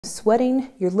sweating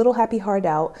your little happy heart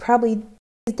out, probably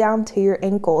down to your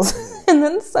ankles, and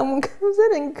then someone comes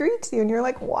in and greets you and you're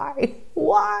like, why?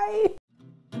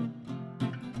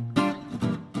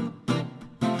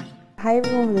 Hi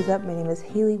everyone, what is up? My name is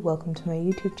Hayley. Welcome to my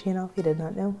YouTube channel. If you did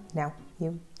not know, now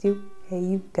you do. Hey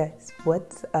you guys,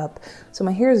 what's up? So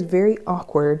my hair is very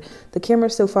awkward. The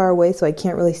camera's so far away so I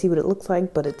can't really see what it looks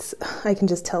like, but I can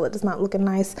just tell it's not looking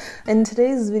nice. In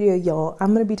today's video, y'all,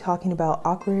 I'm gonna be talking about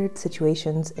awkward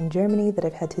situations in Germany that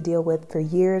I've had to deal with for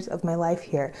years of my life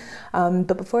here.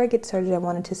 But before I get started, I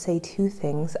wanted to say two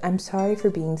things. I'm sorry for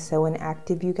being so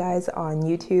inactive, you guys, on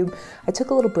YouTube. I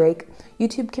took a little break.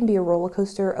 YouTube can be a roller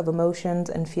coaster of emotions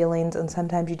and feelings, and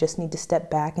sometimes you just need to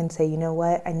step back and say, you know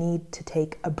what, I need to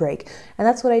take a break. And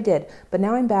that's what I did. But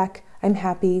now I'm back. I'm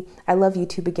happy. I love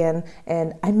YouTube again.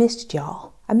 And I missed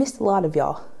y'all. I missed a lot of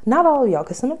y'all. Not all of y'all,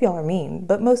 because some of y'all are mean,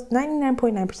 but most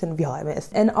 99.9% of y'all I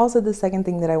missed. And also the second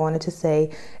thing that I wanted to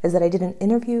say is that I did an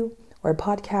interview or a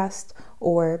podcast,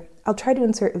 or I'll try to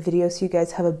insert a video so you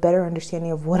guys have a better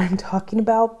understanding of what I'm talking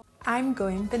about. I'm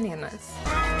going bananas.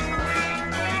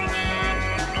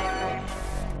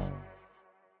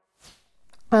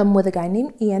 With a guy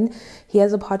named Ian. He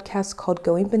has a podcast called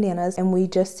Going Bananas, and we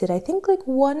just did, I think, like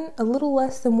a little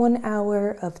less than 1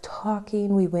 hour of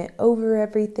talking. We went over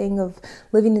everything of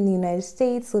living in the United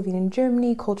States, living in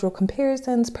Germany, cultural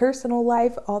comparisons, personal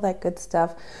life, all that good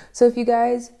stuff. So if you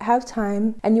guys have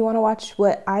time and you want to watch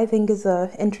what I think is an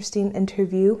interesting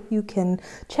interview, you can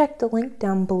check the link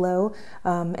down below.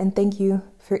 And thank you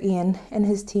for Ian and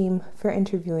his team for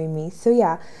interviewing me. So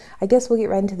yeah, I guess we'll get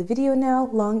right into the video now.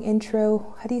 Long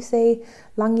intro. How do you say?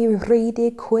 Lange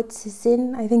Rede, kurzer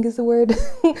Sinn, I think is the word.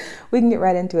 We can get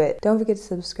right into it. Don't forget to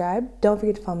subscribe. Don't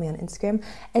forget to follow me on Instagram.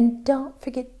 And don't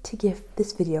forget to give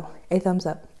this video a thumbs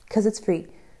up, because it's free.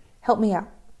 Help me out.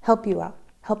 Help you out.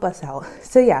 Help us out.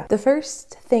 So yeah, the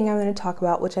first thing I'm going to talk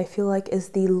about, which I feel like is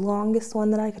the longest one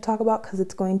that I could talk about because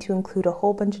it's going to include a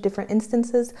whole bunch of different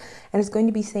instances, and it's going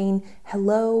to be saying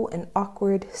hello in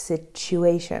awkward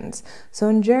situations. So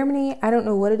in Germany, I don't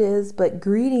know what it is, but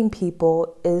greeting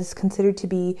people is considered to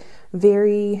be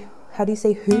very, how do you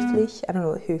say höflich? I don't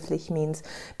know what höflich means.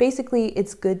 Basically,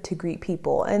 it's good to greet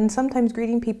people. And sometimes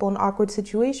greeting people in awkward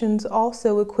situations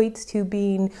also equates to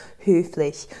being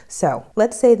höflich. So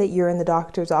let's say that you're in the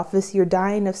doctor's office, you're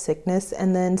dying of sickness,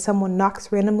 and then someone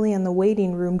knocks randomly on the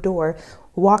waiting room door,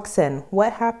 walks in.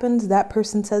 What happens? That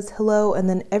person says hello, and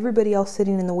then everybody else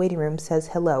sitting in the waiting room says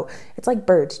hello. It's like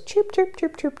birds. Chirp, chirp,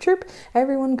 chirp, chirp, chirp.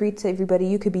 Everyone greets everybody.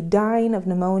 You could be dying of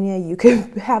pneumonia. You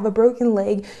could have a broken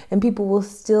leg, and people will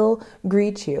still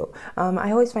greet you.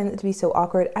 I always find it to be so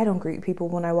awkward. I don't greet people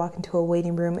when I walk into a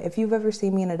waiting room. If you've ever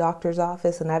seen me in a doctor's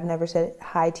office and I've never said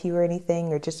hi to you or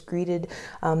anything, or just greeted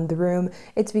the room,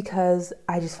 it's because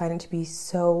I just find it to be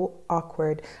so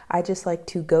awkward. I just like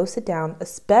to go sit down,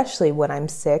 especially when I'm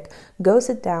sick, go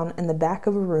sit down in the back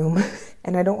of a room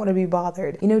and I don't want to be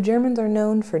bothered. You know, Germans are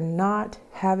known for not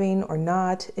having or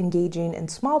not engaging in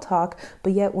small talk,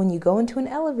 but yet when you go into an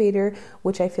elevator,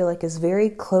 which I feel like is very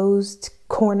closed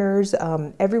corners,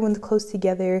 everyone's close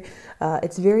together,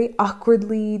 it's very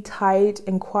awkwardly tight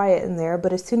and quiet in there,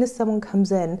 but as soon as someone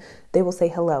comes in, they will say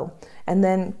hello. And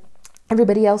then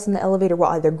everybody else in the elevator will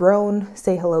either groan,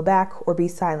 say hello back, or be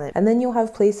silent. And then you'll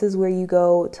have places where you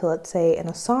go to, let's say, in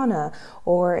a sauna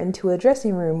or into a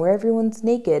dressing room where everyone's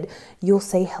naked. You'll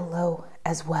say hello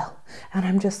as well. And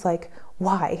I'm just like,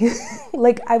 why?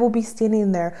 Like, I will be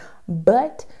standing there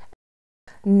butt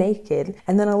naked,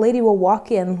 and then a lady will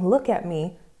walk in, look at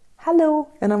me, hello,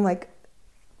 and I'm like,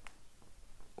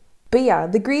 but yeah,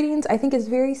 the greetings, I think is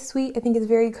very sweet. I think it's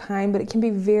very kind, but it can be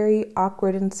very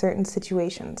awkward in certain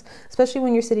situations, especially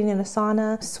when you're sitting in a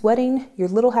sauna, sweating your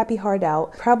little happy heart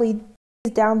out, probably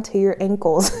down to your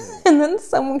ankles, and then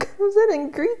someone comes in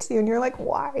and greets you and you're like,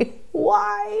 why?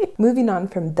 Moving on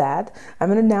from that, I'm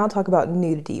going to now talk about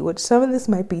nudity, which some of this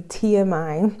might be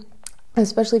TMI,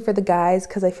 especially for the guys,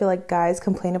 because I feel like guys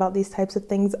complain about these types of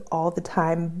things all the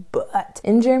time. But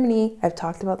in Germany, I've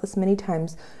talked about this many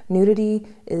times, nudity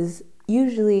is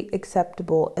usually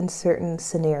acceptable in certain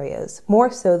scenarios, more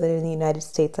so than in the United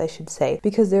States, I should say,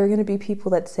 because there are going to be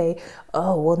people that say,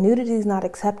 oh, well, nudity is not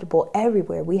acceptable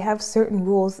everywhere. We have certain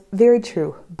rules. Very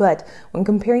true. But when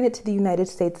comparing it to the United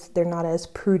States, they're not as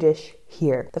prudish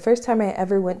here. The first time I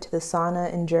ever went to the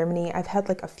sauna in Germany, I've had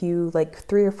like a few, like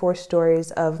 3 or 4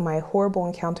 stories of my horrible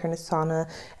encounter in a sauna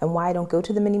and why I don't go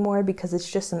to them anymore, because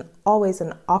it's just always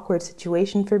an awkward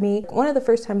situation for me. One of the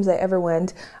first times I ever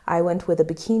went, I went with a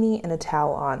bikini and a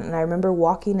towel on, and I remember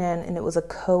walking in and it was a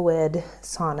co-ed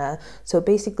sauna. So it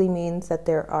basically means that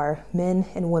there are men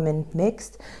and women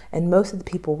mixed, and most of the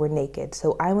people were naked.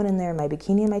 So I went in there in my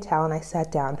bikini and my towel and I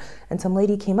sat down, and some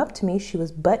lady came up to me. She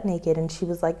was butt naked and she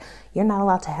was like, "You're not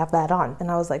allowed to have that on."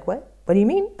 And I was like, "What? What do you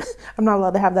mean? I'm not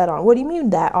allowed to have that on. What do you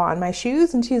mean that on? My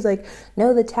shoes?" And she's like,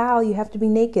 "No, the towel, you have to be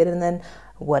naked." And then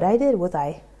what I did was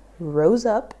I rose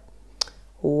up,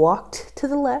 walked to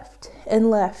the left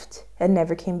and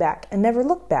never came back and never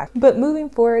looked back. But moving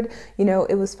forward, you know,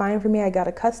 it was fine for me. I got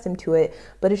accustomed to it,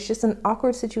 but it's just an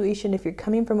awkward situation if you're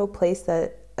coming from a place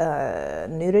that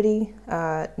nudity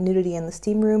in the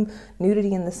steam room,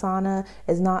 nudity in the sauna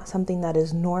is not something that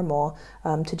is normal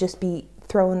to just be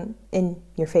thrown in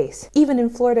your face. Even in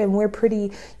Florida, and we're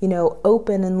pretty, you know,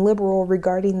 open and liberal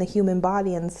regarding the human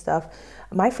body and stuff.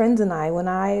 My friends and I, when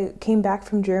I came back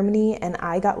from Germany and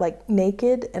I got like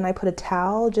naked and I put a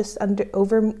towel just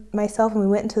over myself and we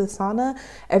went into the sauna,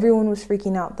 everyone was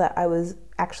freaking out that I was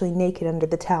actually naked under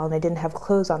the towel and I didn't have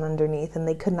clothes on underneath, and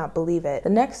they could not believe it. The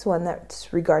next one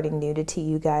that's regarding nudity,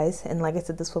 you guys, and like I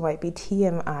said, this one might be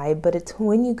TMI, but it's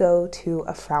when you go to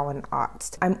a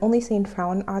Frauenarzt. I'm only saying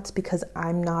Frauenarzt because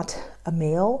I'm not a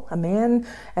man,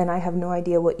 and I have no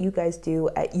idea what you guys do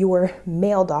at your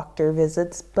male doctor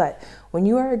visits, but when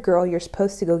you are a girl, you're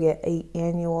supposed to go get an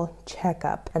annual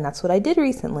checkup, and that's what I did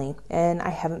recently. And I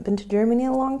haven't been to Germany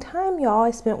in a long time, y'all. I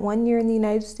spent 1 year in the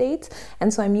United States,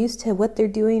 and so I'm used to what they're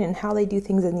doing and how they do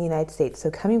things in the United States.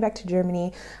 So coming back to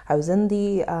Germany, I was in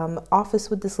the office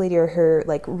with this lady, or her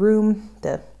like room,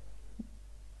 the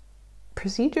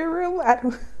procedure room,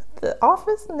 the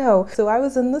office? No. So I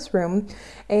was in this room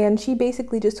and she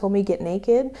basically just told me get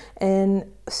naked, and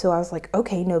so I was like,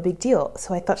 okay, no big deal.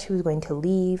 So I thought she was going to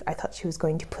leave. I thought she was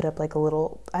going to put up like a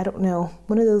little, I don't know,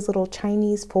 one of those little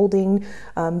Chinese folding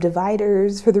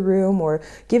dividers for the room, or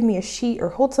give me a sheet or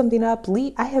hold something up,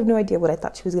 leave. I have no idea what I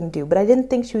thought she was going to do, but I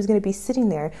didn't think she was going to be sitting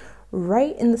there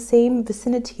right in the same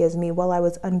vicinity as me while I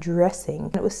was undressing.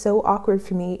 It was so awkward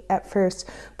for me at first,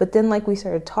 but then like we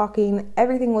started talking,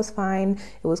 everything was fine.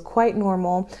 It was quite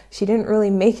normal. She didn't really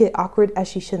make it awkward, as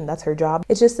she shouldn't. That's her job.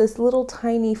 It's just this little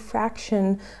tiny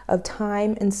fraction of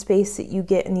time and space that you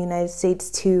get in the United States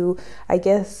to, I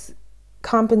guess,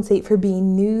 compensate for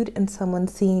being nude and someone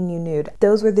seeing you nude.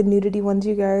 Those were the nudity ones,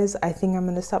 you guys. I think I'm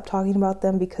going to stop talking about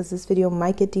them because this video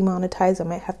might get demonetized. I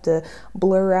might have to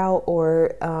blur out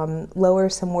or lower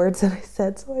some words that I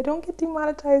said so I don't get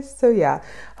demonetized. So yeah,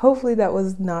 hopefully that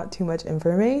was not too much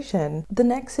information. The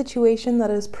next situation that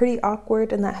is pretty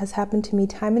awkward, and that has happened to me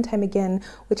time and time again,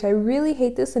 which I really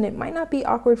hate this, and it might not be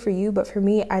awkward for you, but for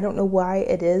me, I don't know why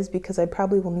it is, because I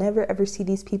probably will never ever see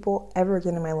these people ever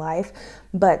again in my life.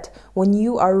 But when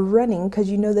you are running,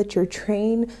 because you know that your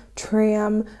train,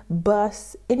 tram,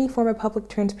 bus, any form of public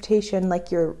transportation, like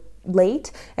you're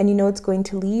late and you know it's going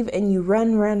to leave, and you run,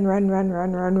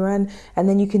 and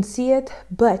then you can see it,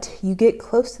 but you get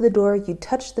close to the door, you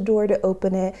touch the door to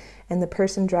open it, and the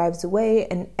person drives away,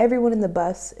 and everyone in the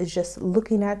bus is just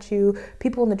looking at you.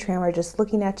 People in the tram are just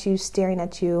looking at you, staring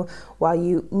at you, while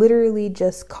you literally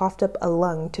just coughed up a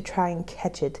lung to try and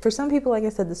catch it. For some people, like I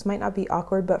said, this might not be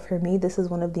awkward, but for me, this is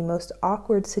one of the most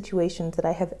awkward situations that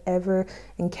I have ever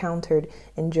encountered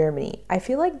in Germany. I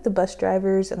feel like the bus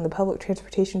drivers and the public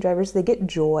transportation drivers, they get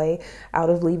joy out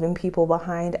of leaving people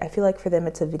behind. I feel like for them,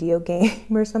 it's a video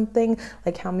game or something.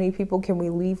 Like, how many people can we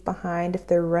leave behind if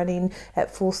they're running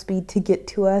at full speed to get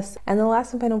to us? And the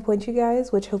last and final point, you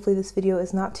guys, which hopefully this video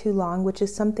is not too long, which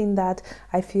is something that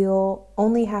I feel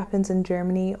only happens in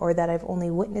Germany, or that I've only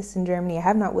witnessed in Germany. I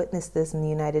have not witnessed this in the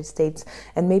United States,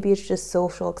 and maybe it's just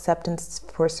social acceptance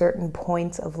for certain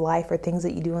points of life or things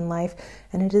that you do in life,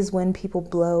 and it is when people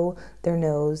blow their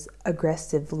nose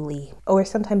aggressively, or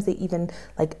sometimes they even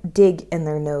like dig in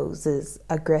their noses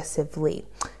aggressively.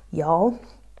 Y'all,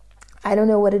 I don't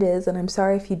know what it is, and I'm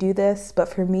sorry if you do this, but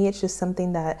for me, it's just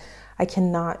something that I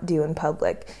cannot do in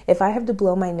public. If I have to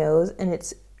blow my nose and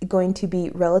it's going to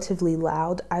be relatively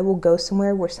loud, I will go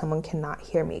somewhere where someone cannot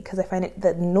hear me, because I find it,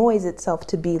 the noise itself,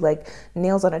 to be like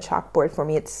nails on a chalkboard for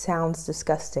me. It sounds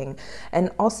disgusting. And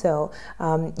also,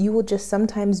 you will just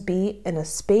sometimes be in a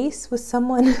space with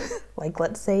someone, like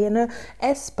let's say in a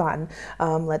S-Bahn,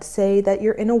 let's say that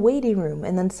you're in a waiting room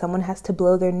and then someone has to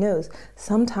blow their nose.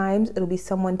 Sometimes it'll be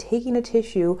someone taking a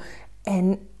tissue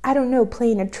and, I don't know,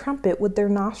 playing a trumpet with their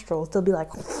nostrils. They'll be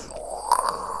like...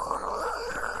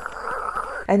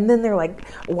 and then they're like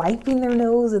wiping their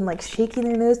nose and like shaking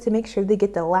their nose to make sure they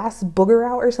get the last booger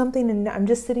out or something. And I'm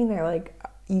just sitting there like,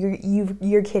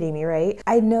 you're kidding me, right?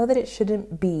 I know that it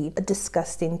shouldn't be a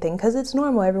disgusting thing because it's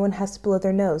normal. Everyone has to blow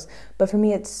their nose. But for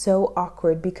me, it's so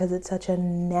awkward because it's such a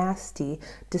nasty,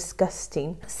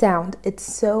 disgusting sound. It's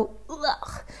so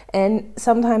ugh. And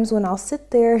sometimes when I'll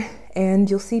sit there and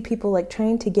you'll see people like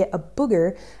trying to get a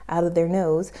booger out of their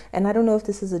nose. And I don't know if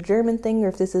this is a German thing or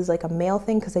if this is like a male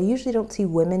thing, because I usually don't see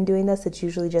women doing this. It's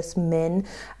usually just men.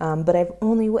 But I've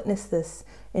only witnessed this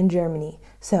in Germany.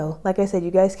 So like I said, you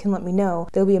guys can let me know.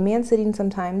 There'll be a man sitting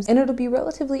sometimes and it'll be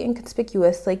relatively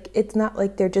inconspicuous. Like it's not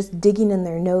like they're just digging in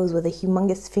their nose with a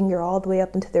humongous finger all the way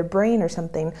up into their brain or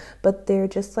something, but they're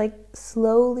just like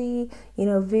slowly,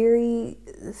 very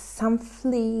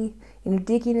softly,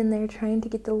 digging in there, trying to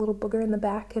get the little booger in the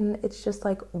back. And it's just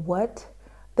like, what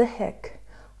the heck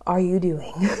are you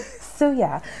doing? So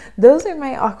yeah, those are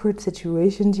my awkward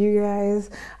situations, you guys.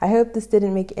 I hope this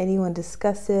didn't make anyone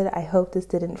disgusted. I hope this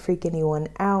didn't freak anyone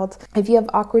out. If you have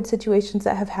awkward situations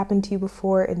that have happened to you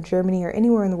before in Germany or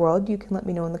anywhere in the world, you can let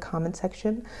me know in the comment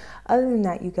section. Other than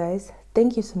that, you guys,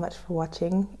 thank you so much for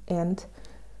watching, and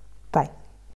bye.